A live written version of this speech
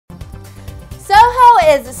SOHO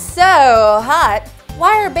is so hot.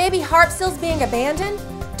 Why are baby harp seals being abandoned?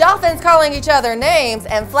 Dolphins calling each other names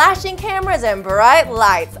and flashing cameras and bright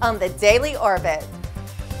lights on the daily orbit.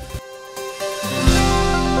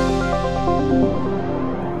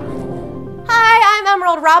 Hi, I'm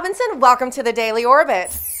Emerald Robinson. Welcome to the Daily Orbit.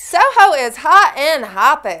 SOHO is hot and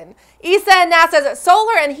hopping. ESA and NASA's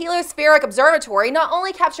Solar and Heliospheric Observatory not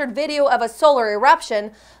only captured video of a solar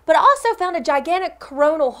eruption, but also found a gigantic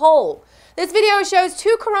coronal hole. This video shows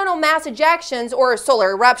two coronal mass ejections, or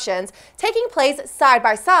solar eruptions, taking place side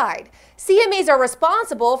by side. CMEs are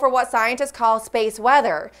responsible for what scientists call space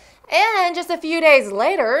weather. And just a few days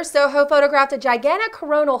later, SOHO photographed a gigantic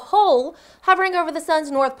coronal hole hovering over the sun's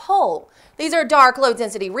north pole. These are dark,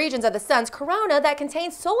 low-density regions of the sun's corona that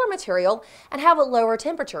contain solar material and have lower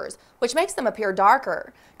temperatures, which makes them appear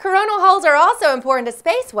darker. Coronal holes are also important to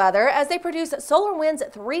space weather as they produce solar winds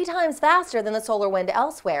 3 times faster than the solar wind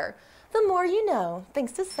elsewhere. The more you know,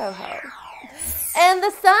 thanks to SOHO. And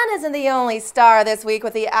the sun isn't the only star this week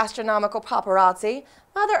with the astronomical paparazzi.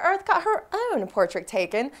 Mother Earth got her own portrait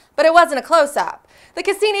taken, but it wasn't a close-up. The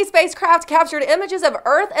Cassini spacecraft captured images of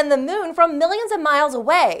Earth and the Moon from millions of miles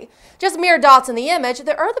away. Just mere dots in the image,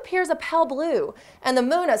 the Earth appears a pale blue, and the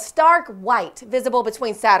Moon a stark white, visible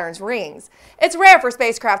between Saturn's rings. It's rare for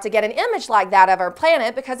spacecraft to get an image like that of our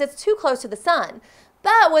planet because it's too close to the sun.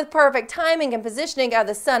 But with perfect timing and positioning of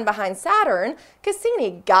the sun behind Saturn,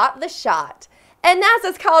 Cassini got the shot. And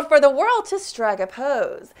NASA's called for the world to strike a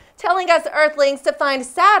pose, telling us Earthlings to find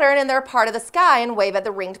Saturn in their part of the sky and wave at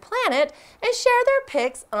the ringed planet and share their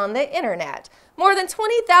pics on the internet. More than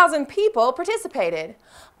 20,000 people participated.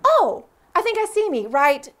 Oh, I think I see me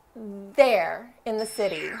right there in the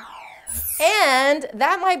city. And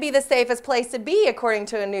that might be the safest place to be, according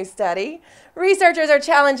to a new study. Researchers are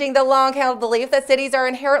challenging the long-held belief that cities are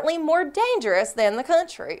inherently more dangerous than the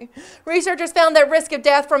country. Researchers found that risk of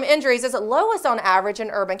death from injuries is lowest on average in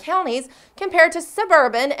urban counties compared to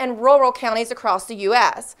suburban and rural counties across the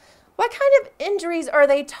U.S. What kind of injuries are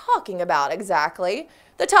they talking about exactly?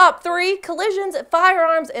 The top 3: collisions,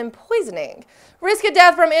 firearms, and poisoning. Risk of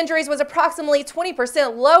death from injuries was approximately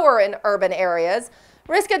 20% lower in urban areas.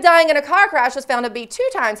 Risk of dying in a car crash was found to be 2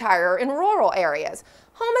 times higher in rural areas.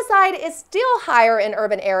 Homicide is still higher in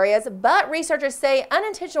urban areas, but researchers say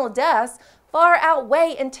unintentional deaths far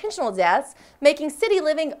outweigh intentional deaths, making city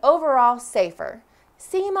living overall safer.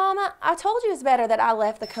 See, Mama, I told you it's better that I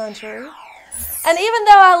left the country. And even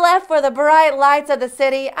though I left for the bright lights of the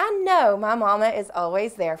city, I know my mama is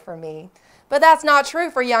always there for me. But that's not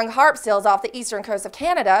true for young harp seals off the eastern coast of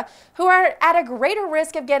Canada, who are at a greater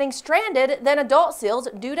risk of getting stranded than adult seals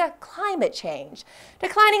due to climate change.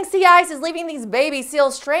 Declining sea ice is leaving these baby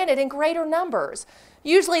seals stranded in greater numbers.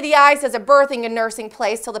 Usually the ice is a birthing and nursing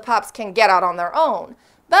place till the pups can get out on their own.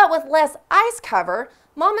 But with less ice cover,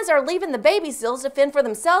 mamas are leaving the baby seals to fend for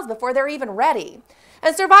themselves before they're even ready.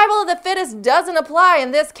 And survival of the fittest doesn't apply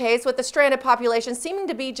in this case, with the stranded population seeming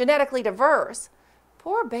to be genetically diverse.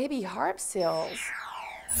 Poor baby harp seals.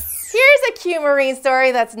 Here's a cute marine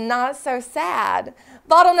story that's not so sad.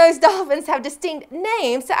 Bottlenose dolphins have distinct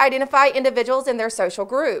names to identify individuals in their social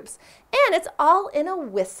groups, and it's all in a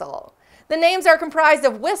whistle. The names are comprised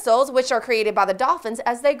of whistles, which are created by the dolphins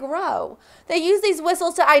as they grow. They use these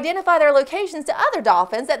whistles to identify their locations to other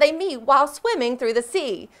dolphins that they meet while swimming through the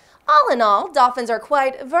sea. All in all, dolphins are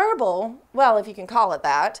quite verbal, well, if you can call it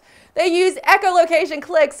that. They use echolocation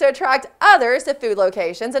clicks to attract others to food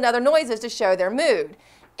locations and other noises to show their mood.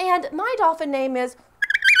 And my dolphin name is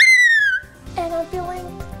and I'm feeling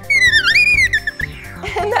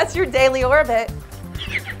and that's your Daily Orbit.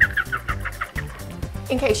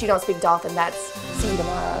 In case you don't speak dolphin, that's see you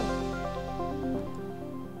tomorrow.